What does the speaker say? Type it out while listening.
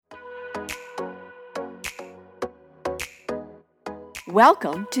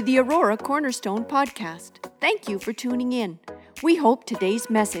Welcome to the Aurora Cornerstone Podcast. Thank you for tuning in. We hope today's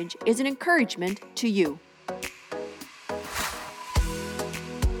message is an encouragement to you.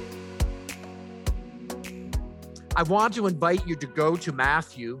 I want to invite you to go to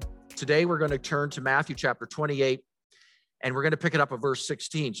Matthew. Today we're going to turn to Matthew chapter 28, and we're going to pick it up at verse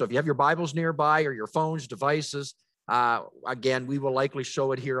 16. So if you have your Bibles nearby or your phones, devices, again, we will likely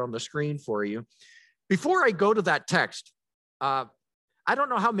show it here on the screen for you. Before I go to that text, I don't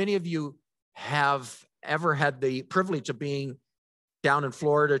know how many of you have ever had the privilege of being down in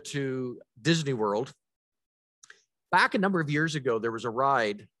Florida to Disney World. Back a number of years ago, there was a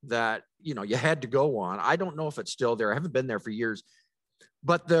ride that, you had to go on. I don't know if it's still there. I haven't been there for years.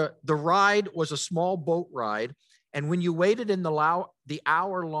 But the ride was a small boat ride. And when you waited in the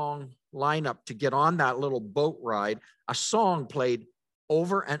hour-long lineup to get on that little boat ride, a song played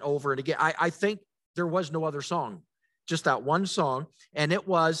over and over and again. I think there was no other song, just that one song. And it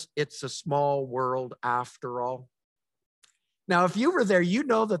was, "It's a Small World After All." Now, if you were there, you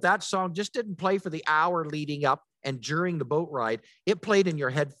know that song just didn't play for the hour leading up and during the boat ride. It played in your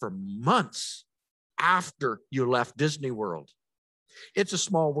head for months after you left Disney World. It's a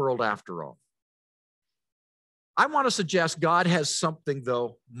small world after all. I want to suggest God has something,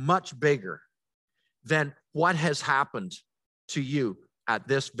 though, much bigger than what has happened to you at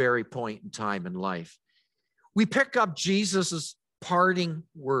this very point in time in life. We pick up Jesus's parting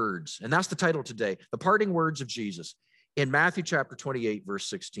words, and that's the title today, the parting words of Jesus in Matthew chapter 28, verse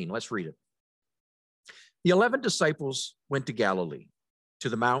 16. Let's read it. The 11 disciples went to Galilee, to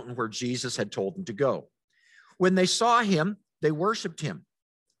the mountain where Jesus had told them to go. When they saw him, they worshiped him,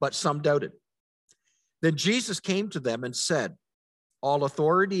 but some doubted. Then Jesus came to them and said, "All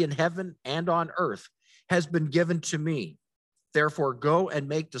authority in heaven and on earth has been given to me. Therefore, go and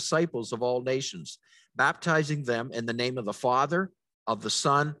make disciples of all nations, baptizing them in the name of the Father, of the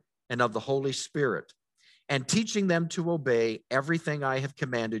Son, and of the Holy Spirit, and teaching them to obey everything I have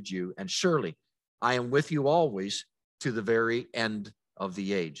commanded you. And surely I am with you always to the very end of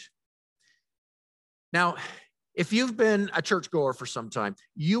the age." Now, if you've been a churchgoer for some time,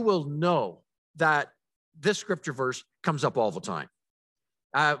 you will know that this scripture verse comes up all the time.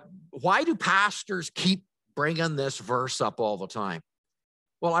 Why do pastors keep bringing this verse up all the time?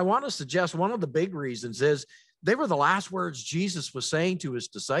 Well, I want to suggest one of the big reasons is they were the last words Jesus was saying to his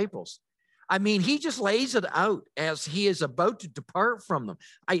disciples. I mean, he just lays it out as he is about to depart from them.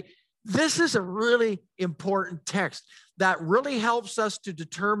 This is a really important text that really helps us to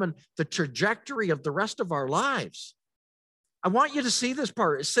determine the trajectory of the rest of our lives. I want you to see this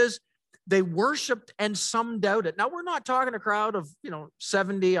part. It says they worshiped and some doubted. Now, we're not talking a crowd of,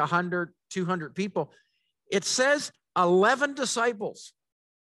 70, 100, 200 people. It says 11 disciples.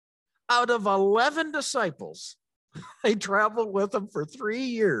 Out of 11 disciples, they traveled with them for 3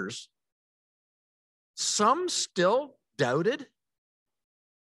 years. Some still doubted.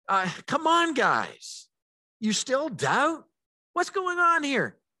 Come on, guys. You still doubt? What's going on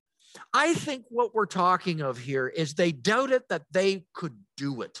here? I think what we're talking of here is they doubted that they could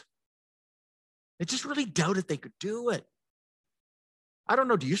do it. They just really doubted they could do it. I don't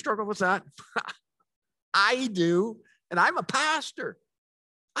know. Do you struggle with that? I do. And I'm a pastor.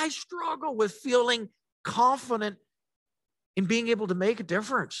 I struggle with feeling confident in being able to make a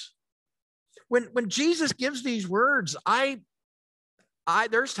difference. When Jesus gives these words,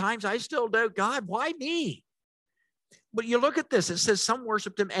 there's times I still doubt, God, why me? But you look at this, it says some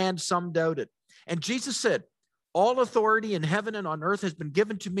worshiped him and some doubted. And Jesus said, "All authority in heaven and on earth has been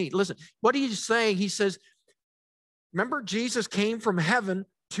given to me." Listen, what he's saying, he says, remember Jesus came from heaven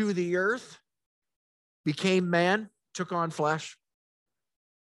to the earth, became man, took on flesh,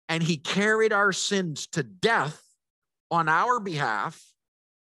 and he carried our sins to death on our behalf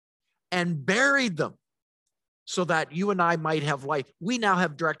and buried them, so that you and I might have life. We now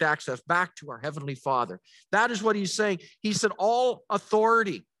have direct access back to our Heavenly Father. That is what he's saying. He said, all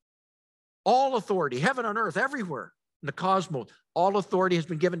authority, heaven and earth, everywhere in the cosmos, all authority has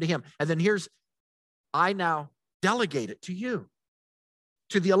been given to him. And then I now delegate it to you,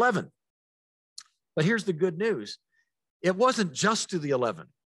 to the 11. But here's the good news. It wasn't just to the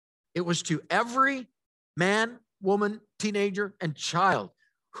 11. It was to every man, woman, teenager, and child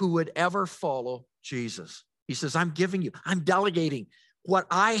who would ever follow Jesus. He says, I'm delegating what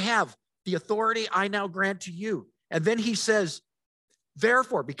I have, the authority I now grant to you. And then he says,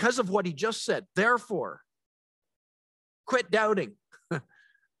 therefore, because of what he just said, therefore, quit doubting,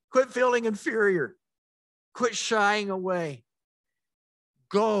 quit feeling inferior, quit shying away.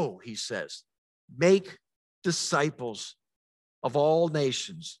 Go, he says, make disciples of all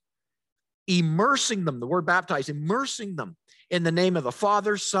nations, immersing them, the word baptize, immersing them in the name of the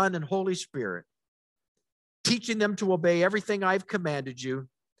Father, Son, and Holy Spirit, teaching them to obey everything I've commanded you.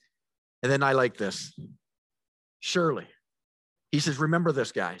 And then I like this. Surely. He says, remember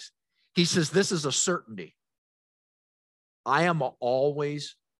this, guys. He says, this is a certainty. I am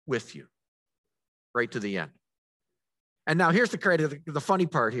always with you, right to the end. And now here's the funny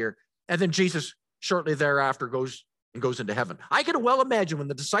part here. And then Jesus shortly thereafter goes into heaven. I can well imagine when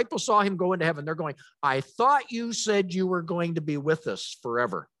the disciples saw him go into heaven, they're going, I thought you said you were going to be with us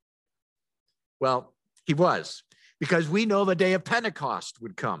forever. Well, he was, because we know the day of Pentecost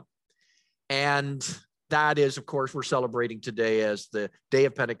would come. And that is, of course, we're celebrating today as the day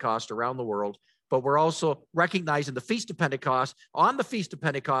of Pentecost around the world. But we're also recognizing the Feast of Pentecost. On the Feast of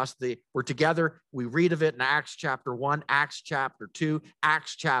Pentecost, we're together. We read of it in Acts chapter 1, Acts chapter 2,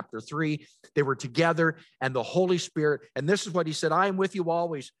 Acts chapter 3. They were together, and the Holy Spirit, and this is what he said, I am with you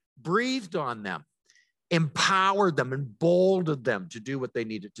always, breathed on them, empowered them, emboldened them to do what they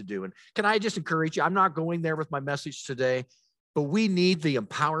needed to do. And can I just encourage you, I'm not going there with my message today, but we need the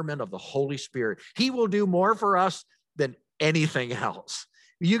empowerment of the Holy Spirit. He will do more for us than anything else.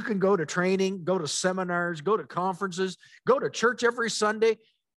 You can go to training, go to seminars, go to conferences, go to church every Sunday.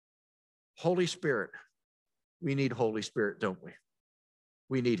 Holy Spirit. We need Holy Spirit, don't we?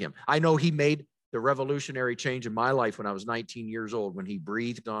 We need him. I know he made the revolutionary change in my life when I was 19 years old, when he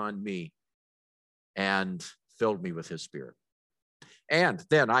breathed on me and filled me with his Spirit. And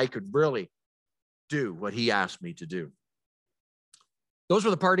then I could really do what he asked me to do. Those were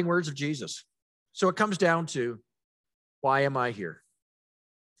the parting words of Jesus. So it comes down to, why am I here?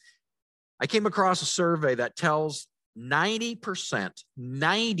 I came across a survey that tells 90%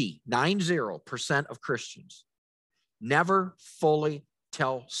 of Christians never fully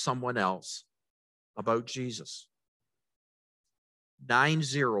tell someone else about Jesus.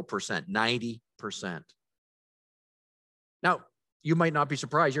 90%. Now, you might not be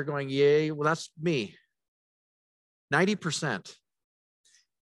surprised. You're going, yeah, well, that's me. 90%.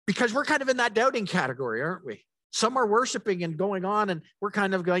 Because we're kind of in that doubting category, aren't we? Some are worshiping and going on, and we're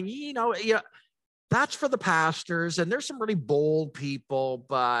kind of going, yeah, that's for the pastors, and there's some really bold people,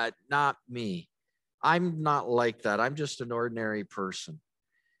 but not me. I'm not like that. I'm just an ordinary person.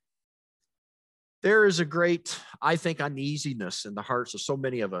 There is a great, I think, uneasiness in the hearts of so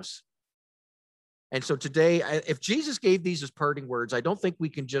many of us. And so today, if Jesus gave these as parting words, I don't think we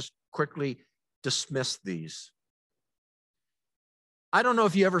can just quickly dismiss these. I don't know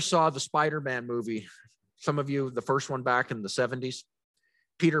if you ever saw the Spider-Man movie. Some of you, the first one back in the 70s,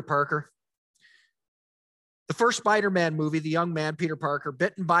 Peter Parker. The first Spider-Man movie, the young man, Peter Parker,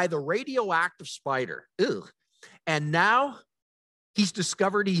 bitten by the radioactive spider. Ew. And now he's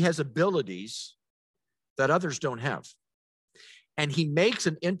discovered he has abilities that others don't have. And he makes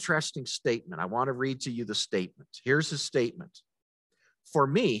an interesting statement. I want to read to you the statement. Here's his statement. For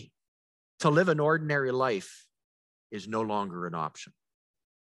me, to live an ordinary life is no longer an option.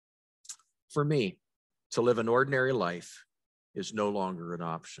 For me, to live an ordinary life is no longer an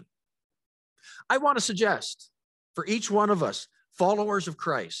option. I want to suggest for each one of us, followers of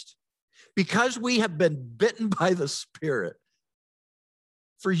Christ, because we have been bitten by the Spirit,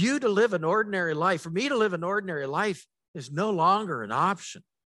 for you to live an ordinary life, for me to live an ordinary life is no longer an option.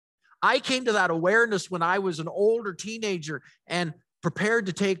 I came to that awareness when I was an older teenager and prepared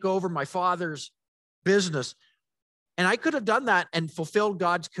to take over my father's business. And I could have done that and fulfilled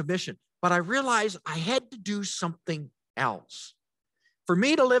God's commission. But I realized I had to do something else. For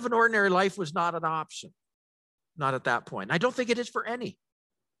me to live an ordinary life was not an option, not at that point. I don't think it is for any.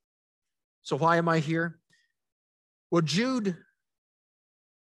 So why am I here? Well, Jude,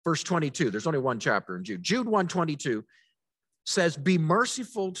 verse 22, there's only one chapter in Jude. Jude 1:22 says, be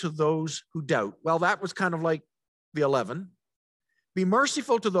merciful to those who doubt. Well, that was kind of like the 11. Be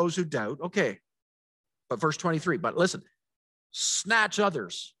merciful to those who doubt. Okay. But verse 23, but listen, snatch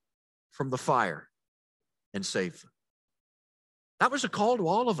others from the fire and save them. That was a call to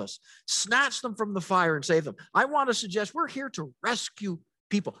all of us. Snatch them from the fire and save them. I want to suggest we're here to rescue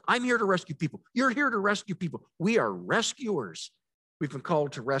people. I'm here to rescue people. You're here to rescue people. We are rescuers. We've been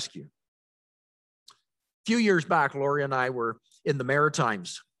called to rescue. A few years back, Lori and I were in the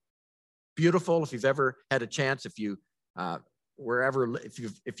Maritimes. Beautiful. If you've ever had a chance, if you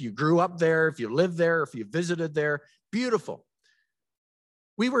grew up there, if you lived there, if you visited there, beautiful.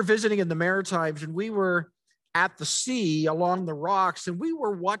 We were visiting in the Maritimes, and we were at the sea along the rocks, and we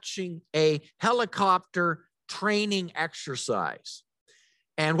were watching a helicopter training exercise.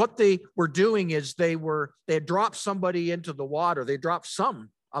 And what they were doing is they had dropped somebody into the water. They dropped some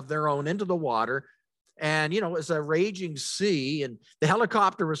of their own into the water And, it was a raging sea, and the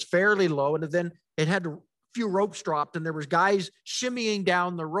helicopter was fairly low, and then it had a few ropes dropped, and there was guys shimmying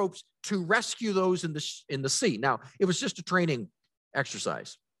down the ropes to rescue those in the sea. Now, it was just a training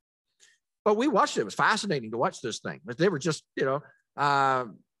exercise, but we watched it. It was fascinating to watch this thing. But they were just,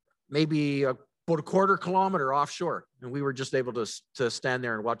 maybe about a quarter kilometer offshore, and we were just able to stand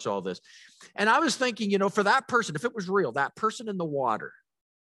there and watch all this. And I was thinking, for that person, if it was real, that person in the water,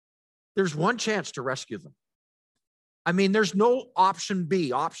 there's one chance to rescue them. I mean, there's no option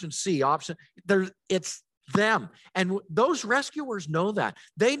B, option C, it's them. And those rescuers know that.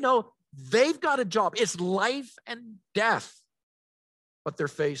 They know they've got a job. It's life and death what they're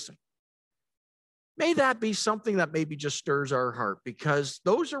facing. May that be something that maybe just stirs our heart, because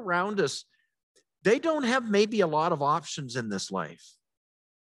those around us, they don't have maybe a lot of options in this life.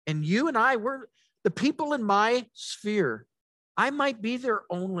 And you and I, we're the people in my sphere, I might be their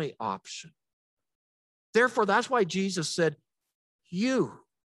only option. Therefore, that's why Jesus said, you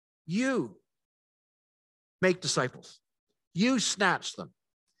make disciples. You snatch them.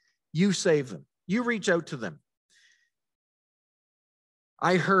 You save them. You reach out to them.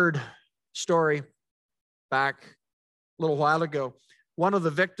 I heard a story back a little while ago. One of the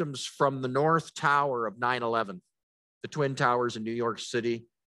victims from the North Tower of 9/11, the Twin Towers in New York City,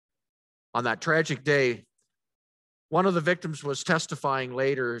 on that tragic day, one of the victims was testifying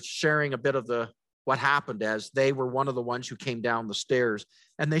later, sharing a bit of what happened, as they were one of the ones who came down the stairs.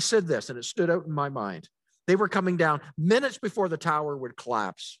 And they said this, and it stood out in my mind. They were coming down minutes before the tower would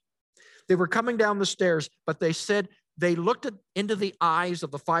collapse. They were coming down the stairs, but they said they looked into the eyes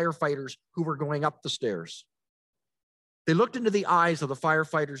of the firefighters who were going up the stairs. They looked into the eyes of the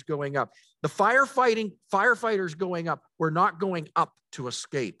firefighters going up. The firefighters going up were not going up to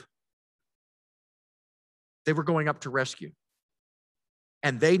escape. They were going up to rescue.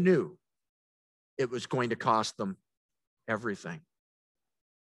 And they knew it was going to cost them everything.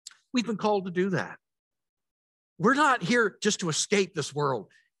 We've been called to do that. We're not here just to escape this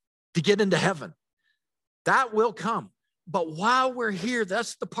world, to get into heaven. That will come. But while we're here,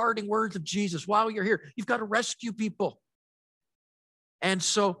 that's the parting words of Jesus. While you're here, you've got to rescue people. And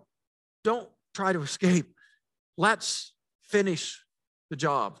so don't try to escape. Let's finish the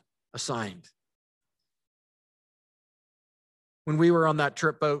job assigned. When we were on that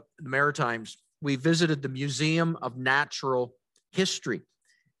trip out in the Maritimes, we visited the Museum of Natural History,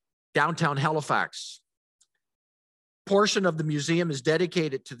 downtown Halifax. A portion of the museum is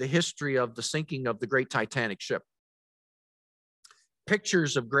dedicated to the history of the sinking of the great Titanic ship.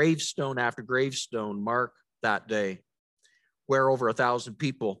 Pictures of gravestone after gravestone mark that day, where over 1,000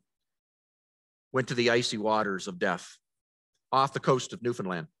 people went to the icy waters of death off the coast of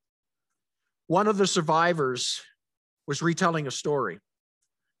Newfoundland. One of the survivors was retelling a story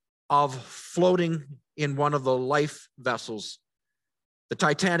of floating in one of the life vessels. The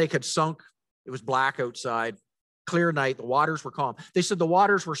Titanic had sunk. It was black outside, clear night. The waters were calm. They said the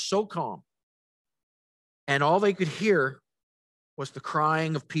waters were so calm, and all they could hear was the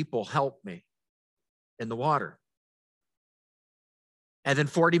crying of people, "Help me," in the water. And then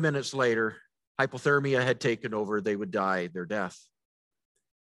 40 minutes later, hypothermia had taken over. They would die their death.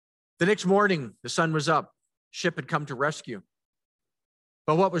 The next morning, the sun was up. Ship had come to rescue.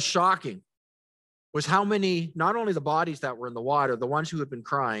 But what was shocking was how many, not only the bodies that were in the water, the ones who had been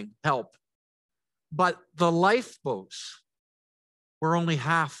crying, "Help," but the lifeboats were only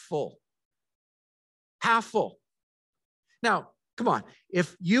half full. Half full. Now, come on.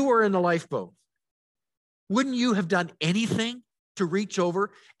 If you were in the lifeboat, wouldn't you have done anything to reach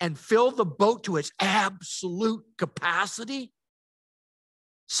over and fill the boat to its absolute capacity?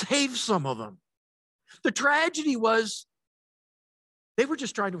 Save some of them. The tragedy was they were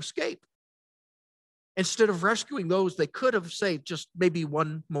just trying to escape. Instead of rescuing those, they could have saved just maybe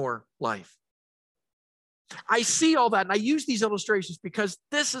one more life. I see all that, and I use these illustrations because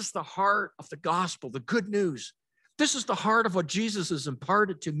this is the heart of the gospel, the good news. This is the heart of what Jesus has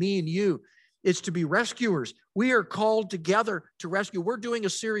imparted to me and you. It's to be rescuers. We are called together to rescue. We're doing a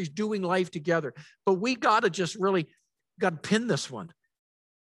series, Doing Life Together, but we got to just really pin this one.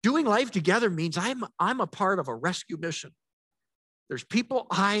 Doing life together means I'm a part of a rescue mission. There's people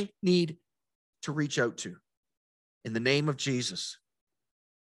I need to reach out to in the name of Jesus.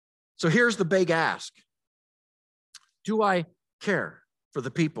 So here's the big ask. Do I care for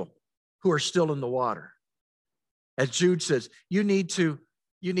the people who are still in the water? As Jude says, you need to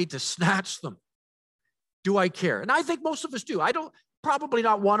snatch them. Do I care? And I think most of us do. Probably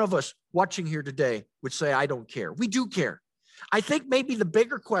not one of us watching here today would say, I don't care. We do care. I think maybe the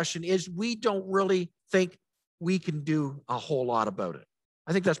bigger question is we don't really think we can do a whole lot about it.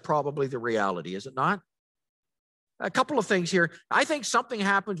 I think that's probably the reality, is it not? A couple of things here. I think something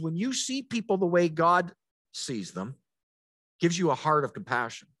happens when you see people the way God sees them, gives you a heart of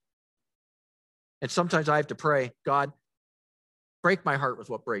compassion. And sometimes I have to pray, God, break my heart with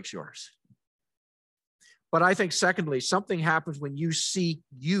what breaks yours. But I think secondly, something happens when you see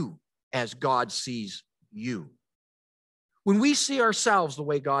you as God sees you. When we see ourselves the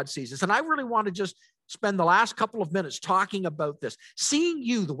way God sees us, and I really want to just spend the last couple of minutes talking about this, seeing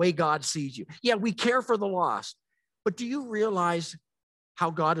you the way God sees you. Yeah, we care for the lost, but do you realize how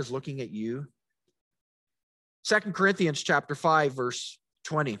God is looking at you? 2 Corinthians chapter 5, verse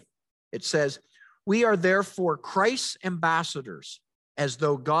 20, it says, we are therefore Christ's ambassadors, as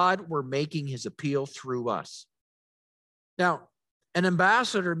though God were making his appeal through us. Now, an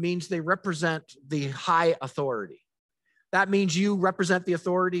ambassador means they represent the high authority. That means you represent the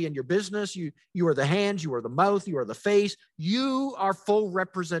authority in your business. You are the hands, you are the mouth, you are the face. You are full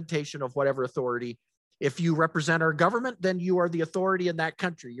representation of whatever authority. If you represent our government, then you are the authority in that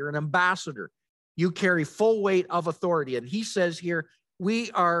country. You're an ambassador. You carry full weight of authority. And he says here,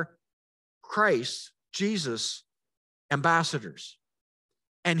 we are Christ, Jesus, ambassadors.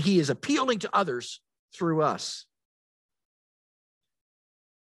 And he is appealing to others through us.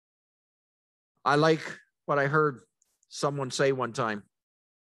 I like what I heard someone say one time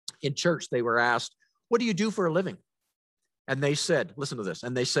in church. They were asked, what do you do for a living? And they said, listen to this.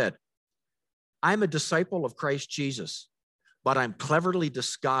 And they said, I'm a disciple of Christ Jesus, but I'm cleverly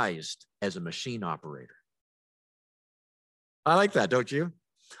disguised as a machine operator. I like that, don't you?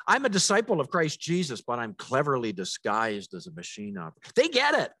 I'm a disciple of Christ Jesus, but I'm cleverly disguised as a machine operator. They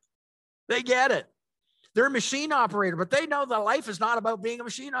get it. They get it. They're a machine operator, but they know that life is not about being a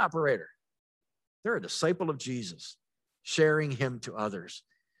machine operator. They're a disciple of Jesus, sharing him to others.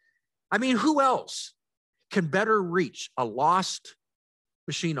 I mean, who else can better reach a lost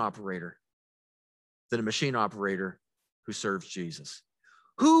machine operator than a machine operator who serves Jesus?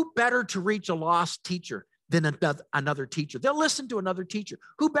 Who better to reach a lost teacher than another teacher? They'll listen to another teacher.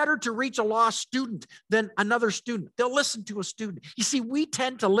 Who better to reach a lost student than another student? They'll listen to a student. You see, we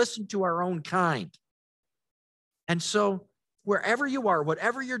tend to listen to our own kind. And so wherever you are,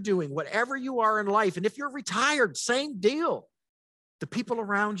 whatever you're doing, whatever you are in life, and if you're retired, same deal. The people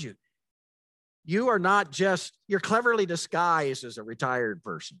around you, you are not just, you're cleverly disguised as a retired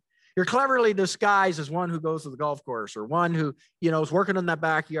person. You're cleverly disguised as one who goes to the golf course or one who, is working in that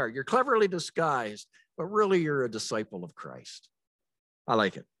backyard. You're cleverly disguised, but really you're a disciple of Christ. I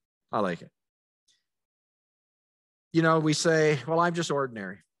like it. I like it. We say, well, I'm just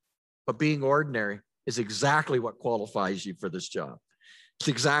ordinary, but being ordinary is exactly what qualifies you for this job. It's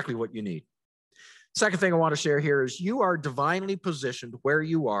exactly what you need. Second thing I want to share here is you are divinely positioned where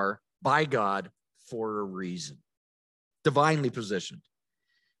you are by God for a reason. Divinely positioned.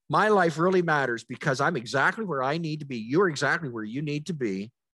 My life really matters because I'm exactly where I need to be. You're exactly where you need to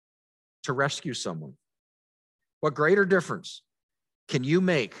be to rescue someone. What greater difference can you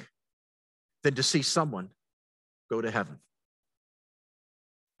make than to see someone go to heaven?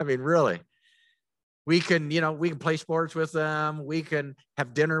 I mean, really. We can play sports with them. We can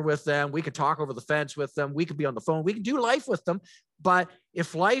have dinner with them. We can talk over the fence with them. We can be on the phone. We can do life with them. But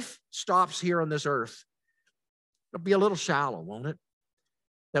if life stops here on this earth, it'll be a little shallow, won't it?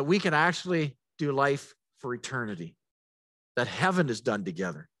 That we can actually do life for eternity, that heaven is done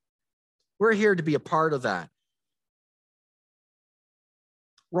together. We're here to be a part of that.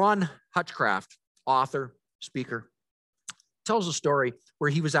 Ron Hutchcraft, author, speaker, tells a story where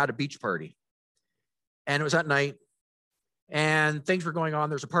he was at a beach party. And it was at night, and things were going on.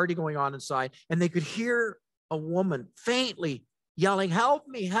 There's a party going on inside, and they could hear a woman faintly yelling, help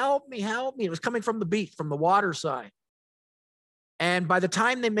me, help me, help me. It was coming from the beach, from the water side. And by the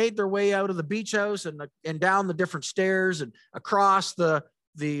time they made their way out of the beach house and down the different stairs and across the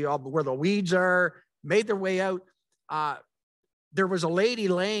where the weeds are, made their way out, there was a lady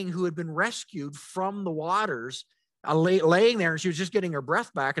who had been rescued from the waters, laying there, and she was just getting her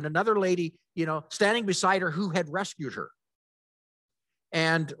breath back, and another lady, standing beside her who had rescued her.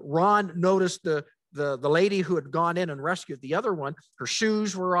 And Ron noticed the lady who had gone in and rescued the other one. Her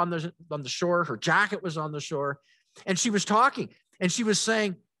shoes were on the shore, her jacket was on the shore, and she was talking, and she's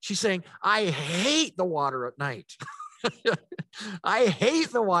saying, I hate the water at night. I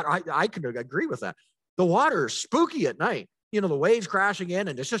hate the water. I can agree with that. The water is spooky at night. The waves crashing in,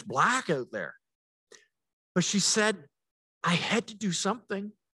 and it's just black out there. But she said, I had to do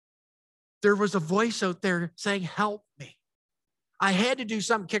something. There was a voice out there saying, help me. I had to do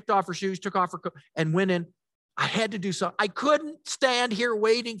something, kicked off her shoes, took off her coat, and went in. I had to do something. I couldn't stand here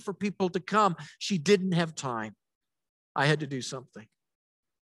waiting for people to come. She didn't have time. I had to do something.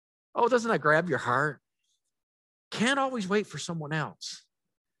 Oh, doesn't that grab your heart? Can't always wait for someone else.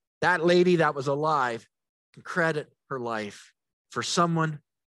 That lady that was alive can credit her life for someone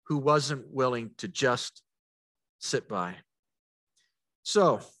who wasn't willing to just sit by.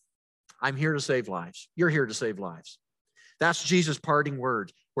 So I'm here to save lives. You're here to save lives. That's Jesus' parting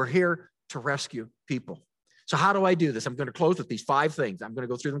words. We're here to rescue people. So how do I do this? I'm going to close with these 5 things. I'm going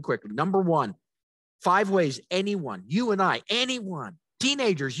to go through them quickly. Number 1, 5 ways anyone, you and I, anyone,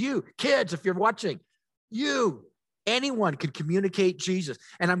 teenagers, you, kids, if you're watching, you, anyone can communicate Jesus.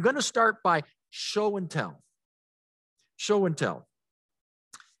 And I'm going to start by show and tell. Show and tell.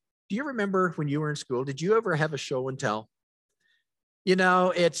 Do you remember when you were in school, did you ever have a show and tell? You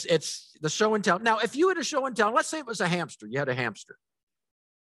know, it's the show and tell. Now, if you had a show and tell, let's say it was a hamster, you had a hamster.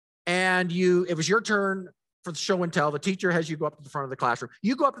 And it was your turn for the show and tell. The teacher has you go up to the front of the classroom.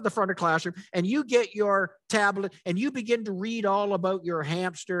 You go up to the front of the classroom and you get your tablet and you begin to read all about your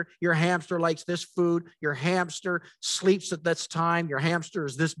hamster. Your hamster likes this food. Your hamster sleeps at this time. Your hamster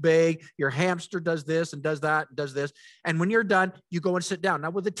is this big. Your hamster does this and does that and does this. And when you're done, you go and sit down.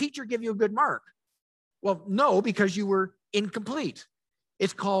 Now, will the teacher give you a good mark? Well, no, because you were incomplete.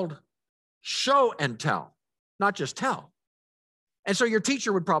 It's called show and tell, not just tell. And so your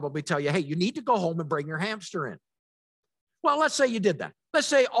teacher would probably tell you, hey, you need to go home and bring your hamster in. Well, let's say you did that. Let's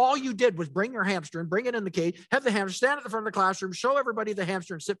say all you did was bring your hamster and bring it in the cage, have the hamster stand at the front of the classroom, show everybody the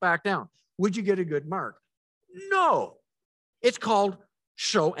hamster and sit back down. Would you get a good mark? No. It's called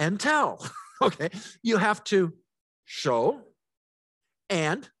show and tell. Okay. You have to show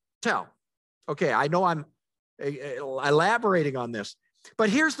and tell. Okay. I know I'm elaborating on this, but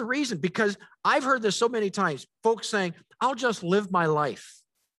here's the reason, because I've heard this so many times, folks saying, I'll just live my life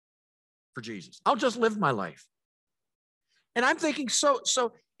for Jesus. I'll just live my life. And I'm thinking, so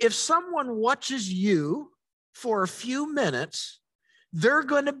if someone watches you for a few minutes, they're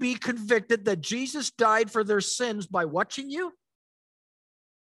going to be convicted that Jesus died for their sins by watching you?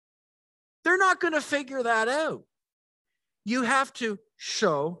 They're not going to figure that out. You have to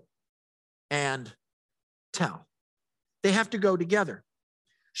show and tell. They have to go together.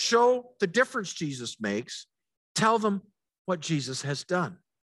 Show the difference Jesus makes. Tell them what Jesus has done.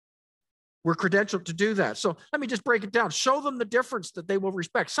 We're credentialed to do that. So let me just break it down. Show them the difference that they will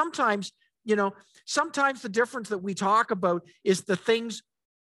respect. Sometimes the difference that we talk about is the things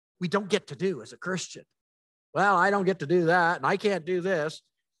we don't get to do as a Christian. Well, I don't get to do that, and I can't do this.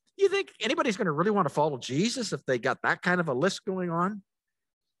 You think anybody's going to really want to follow Jesus if they got that kind of a list going on?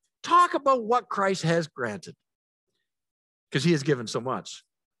 Talk about what Christ has granted, because he has given so much.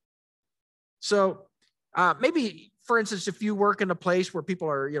 So maybe, for instance, if you work in a place where people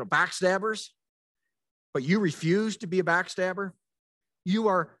are, backstabbers, but you refuse to be a backstabber, you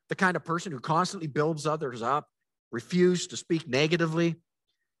are the kind of person who constantly builds others up, refuse to speak negatively,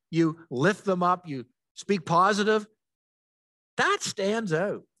 you lift them up, you speak positive, that stands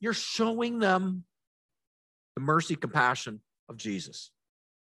out. You're showing them the mercy, compassion of Jesus.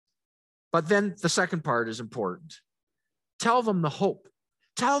 But then the second part is important. Tell them the hope.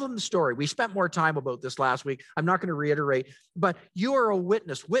 Tell them the story. We spent more time about this last week. I'm not going to reiterate, but you are a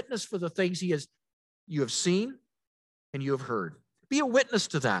witness for the things you have seen and you have heard. Be a witness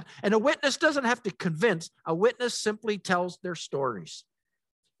to that. And a witness doesn't have to convince. A witness simply tells their stories.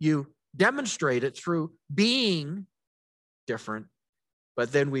 You demonstrate it through being different,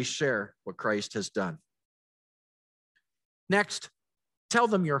 but then we share what Christ has done. Next, tell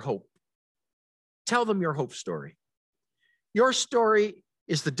them your hope. Tell them your hope story. Your story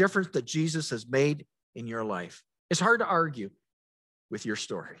is the difference that Jesus has made in your life. It's hard to argue with your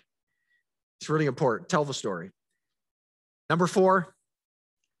story. It's really important. Tell the story. Number 4,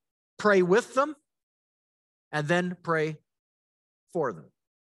 pray with them and then pray for them.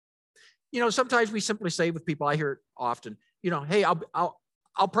 Sometimes we simply say with people, I hear it often, hey,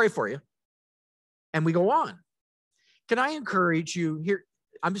 I'll pray for you. And we go on. Can I encourage you here?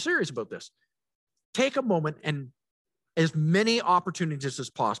 I'm serious about this. Take a moment and as many opportunities as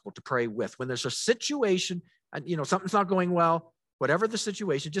possible to pray with. When there's a situation and, something's not going well, whatever the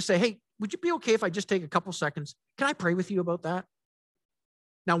situation, just say, hey, would you be okay if I just take a couple seconds? Can I pray with you about that?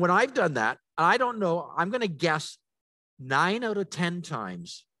 Now, when I've done that, I don't know, I'm going to guess 9 out of 10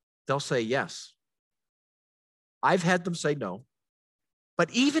 times they'll say yes. I've had them say no.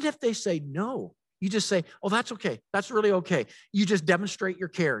 But even if they say no, you just say, oh, that's okay. That's really okay. You just demonstrate your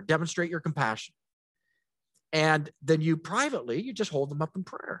care, demonstrate your compassion. And then you just hold them up in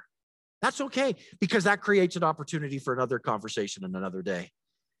prayer. That's okay, because that creates an opportunity for another conversation in another day.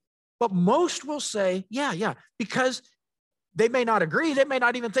 But most will say, yeah, because they may not agree. They may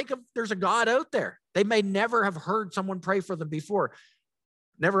not even think there's a God out there. They may never have heard someone pray for them before.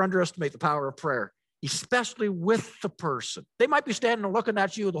 Never underestimate the power of prayer, especially with the person. They might be standing and looking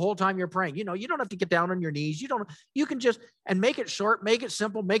at you the whole time you're praying. You don't have to get down on your knees. You can just, and make it short, make it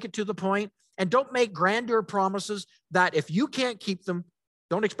simple, make it to the point, and don't make grandeur promises that if you can't keep them,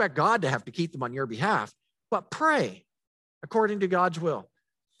 don't expect God to have to keep them on your behalf, but pray according to God's will.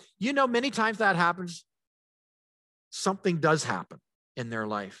 Many times that happens, something does happen in their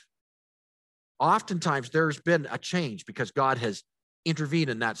life. Oftentimes there's been a change because God has intervened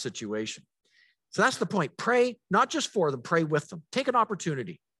in that situation. So that's the point. Pray, not just for them, pray with them. Take an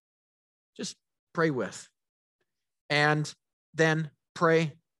opportunity. Just pray with. And then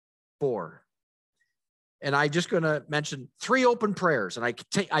pray for. And I'm just going to mention 3 open prayers. And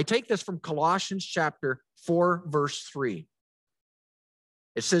I take this from Colossians chapter 4, verse 3.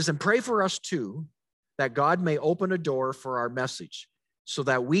 It says, and pray for us too, that God may open a door for our message, so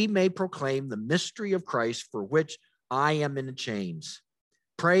that we may proclaim the mystery of Christ, for which I am in chains.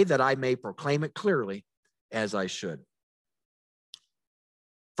 Pray that I may proclaim it clearly as I should.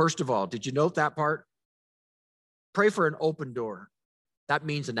 First of all, did you note that part? Pray for an open door. That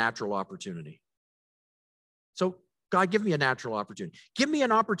means a natural opportunity. So God, give me a natural opportunity. Give me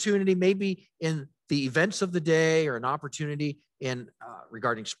an opportunity maybe in the events of the day, or an opportunity in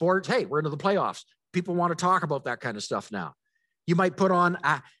regarding sports. Hey, we're into the playoffs. People want to talk about that kind of stuff now. You might put on,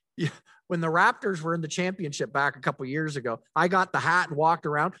 when the Raptors were in the championship back a couple of years ago, I got the hat and walked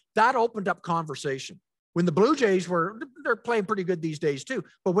around. That opened up conversation. When the Blue Jays they're playing pretty good these days too,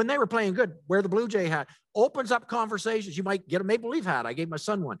 but when they were playing good, wear the Blue Jay hat, opens up conversations. You might get a Maple Leaf hat. I gave my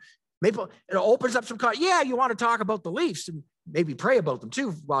son one. It opens up some, you want to talk about the Leafs and maybe pray about them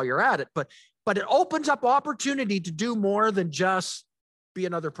too while you're at it, but it opens up opportunity to do more than just be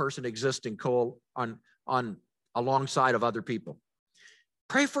another person existing on alongside of other people.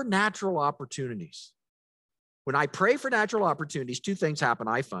 Pray for natural opportunities. When I pray for natural opportunities, 2 things happen,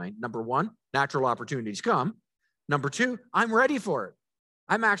 I find. Number 1, natural opportunities come. Number 2, I'm ready for it.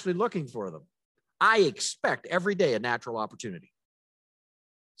 I'm actually looking for them. I expect every day a natural opportunity.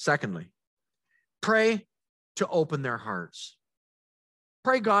 Secondly, pray to open their hearts.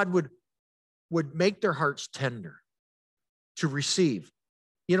 Pray God would make their hearts tender to receive.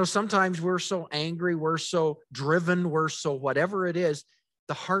 Sometimes we're so angry, we're so driven, we're so whatever it is,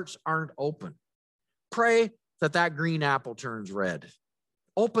 the hearts aren't open. Pray that green apple turns red.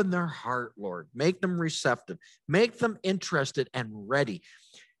 Open their heart, Lord. Make them receptive. Make them interested and ready.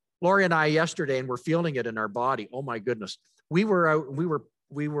 Lori and I yesterday, and we're feeling it in our body. Oh my goodness. We were out,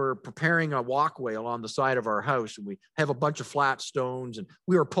 we were preparing a walkway along the side of our house, and we have a bunch of flat stones, and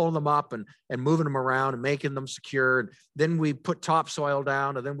we were pulling them up and moving them around and making them secure. And then we put topsoil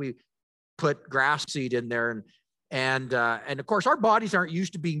down, and then we put grass seed in there. And of course, our bodies aren't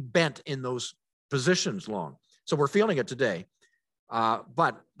used to being bent in those positions long. So we're feeling it today.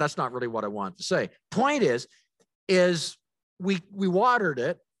 But that's not really what I want to say. Point is we watered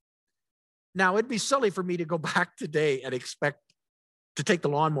it. Now, it'd be silly for me to go back today and expect to take the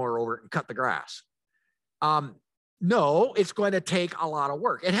lawnmower over it and cut the grass. No, it's going to take a lot of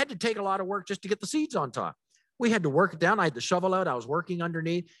work. It had to take a lot of work just to get the seeds on top. We had to work it down. I had the shovel out. I was working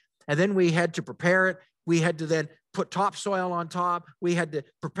underneath. And then we had to prepare it. We had to then put topsoil on top. We had to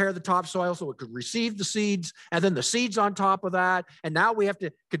prepare the topsoil so it could receive the seeds, and then the seeds on top of that. And now we have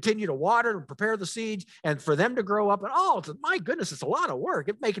to continue to water and prepare the seeds and for them to grow up. And my goodness, it's a lot of work.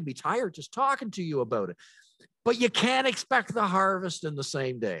 It's making me tired just talking to you about it. But you can't expect the harvest in the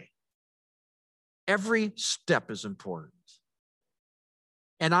same day. Every step is important.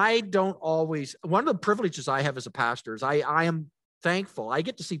 And I don't always, one of the privileges I have as a pastor is I am thankful. I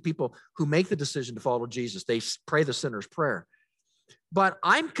get to see people who make the decision to follow Jesus. They pray the sinner's prayer. But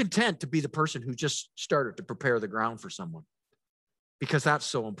I'm content to be the person who just started to prepare the ground for someone, because that's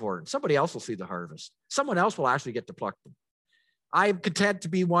so important. Somebody else will see the harvest. Someone else will actually get to pluck them. I am content to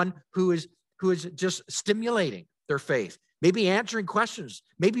be one who is just stimulating their faith, maybe answering questions,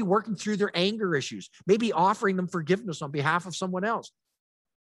 maybe working through their anger issues, maybe offering them forgiveness on behalf of someone else.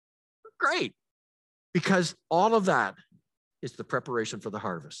 Great, because all of that is the preparation for the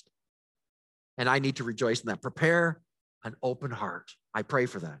harvest. And I need to rejoice in that. Prepare an open heart. I pray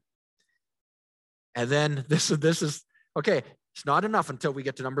for that. And then this is okay. It's not enough until we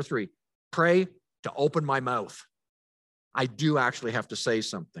get to number 3. Pray to open my mouth. I do actually have to say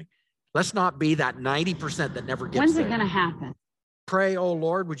something. Let's not be that 90% that never gets When's there. it going to happen? Pray, oh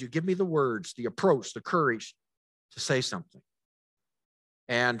Lord, would you give me the words, the approach, the courage to say something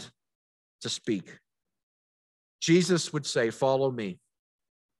and to speak. Jesus would say, follow me,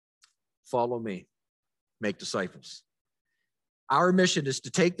 make disciples. Our mission is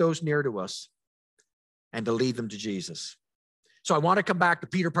to take those near to us and to lead them to Jesus. So I want to come back to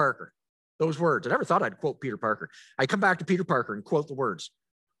Peter Parker. Those words. I never thought I'd quote Peter Parker. I come back to Peter Parker and quote the words.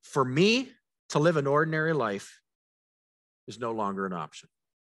 For me to live an ordinary life is no longer an option.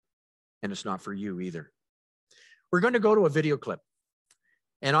 And it's not for you either. We're going to go to a video clip.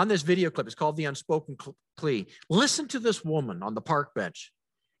 And on this video clip, it's called The Unspoken Plea. Listen to this woman on the park bench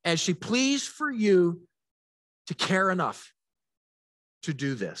as she pleads for you to care enough to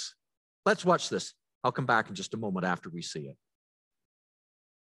do this. Let's watch this. I'll come back in just a moment after we see it.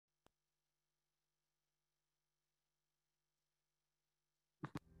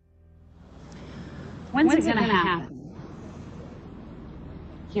 When's it gonna happen?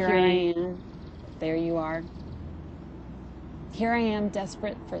 Here I am, there you are. Here I am,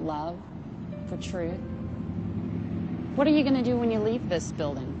 desperate for love, for truth. What are you gonna do when you leave this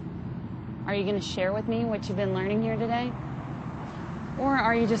building? Are you gonna share with me what you've been learning here today? Or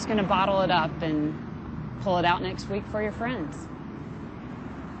are you just gonna bottle it up and pull it out next week for your friends?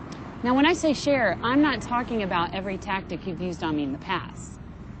 Now, when I say share, I'm not talking about every tactic you've used on me in the past,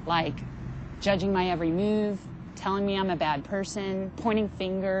 like judging my every move, telling me I'm a bad person, pointing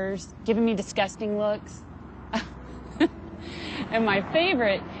fingers, giving me disgusting looks. And my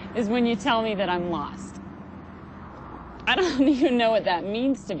favorite is when you tell me that I'm lost. I don't even know what that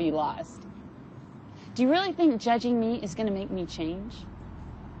means to be lost. Do you really think judging me is going to make me change?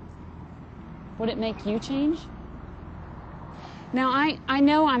 Would it make you change? Now, I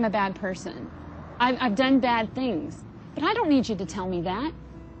know I'm a bad person. I've done bad things, but I don't need you to tell me that.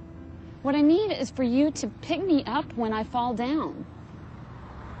 What I need is for you to pick me up when I fall down,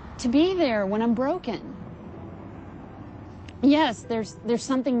 to be there when I'm broken. Yes, there's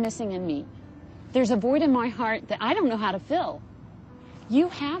something missing in me. There's a void in my heart that I don't know how to fill. You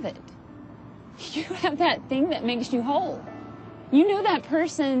have it. You have that thing that makes you whole. You know that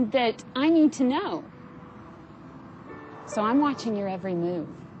person that I need to know. So I'm watching your every move.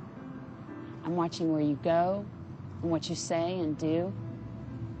 I'm watching where you go and what you say and do.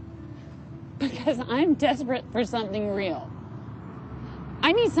 Because I'm desperate for something real.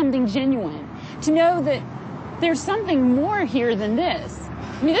 I need something genuine, to know that there's something more here than this.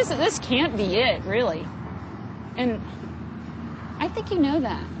 I mean, this can't be it, really. And I think you know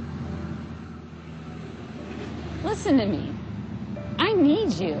that. Listen to me. I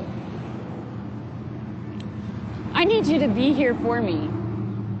need you. I need you to be here for me.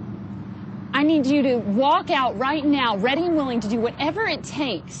 I need you to walk out right now, ready and willing to do whatever it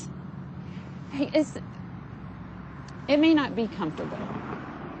takes. It may not be comfortable.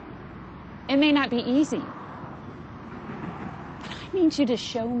 It may not be easy. But I need you to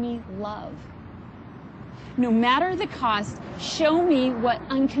show me love. No matter the cost, show me what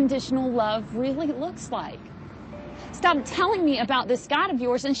unconditional love really looks like. Stop telling me about this God of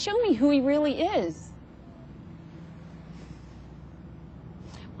yours and show me who he really is.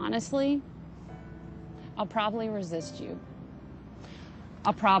 Honestly, I'll probably resist you.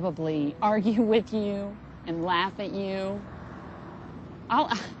 I'll probably argue with you and laugh at you.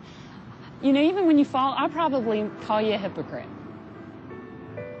 Even when you fall, I'll probably call you a hypocrite.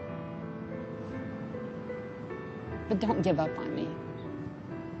 But don't give up on me.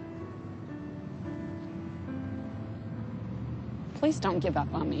 Please don't give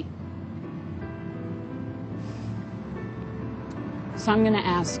up on me. So I'm going to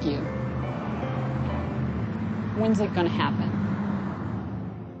ask you, when's it going to happen?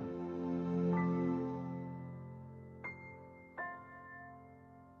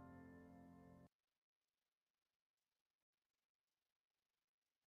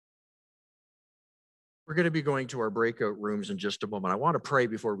 We're going to be going to our breakout rooms in just a moment. I want to pray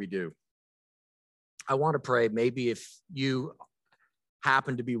before we do. I want to pray maybe if you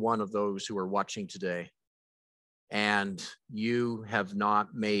happen to be one of those who are watching today and you have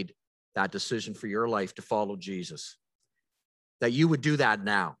not made that decision for your life to follow Jesus, that you would do that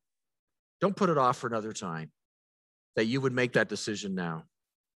now. Don't put it off for another time, that you would make that decision now.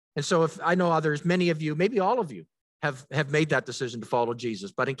 And so if I know others, many of you, maybe all of you, have made that decision to follow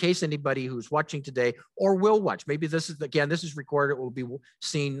Jesus. But in case anybody who's watching today or will watch, maybe this is recorded, it will be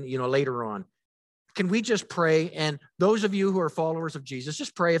seen, later on. Can we just pray? And those of you who are followers of Jesus,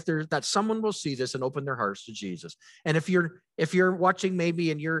 just pray that someone will see this and open their hearts to Jesus. And if you're watching maybe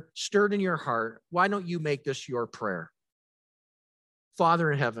and you're stirred in your heart, why don't you make this your prayer?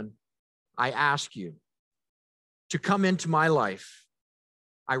 Father in heaven, I ask you to come into my life.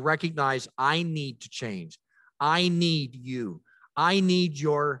 I recognize I need to change. I need you. I need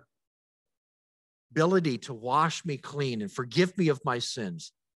your ability to wash me clean and forgive me of my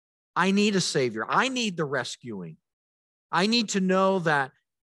sins. I need a Savior. I need the rescuing. I need to know that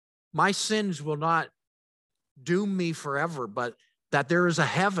my sins will not doom me forever, but that there is a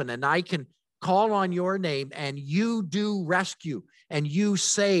heaven and I can call on your name and you do rescue and you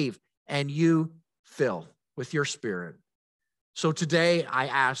save and you fill with your Spirit. So today I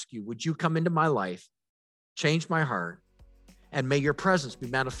ask you, would you come into my life, change my heart, and may your presence be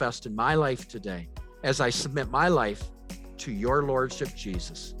manifest in my life today as I submit my life to your Lordship,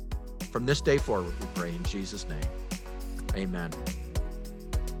 Jesus. From this day forward, we pray in Jesus' name. Amen.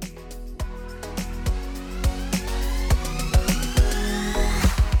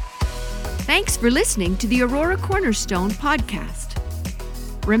 Thanks for listening to the Aurora Cornerstone podcast.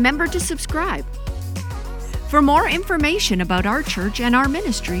 Remember to subscribe. For more information about our church and our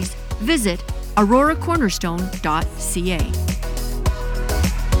ministries, visit auroracornerstone.ca.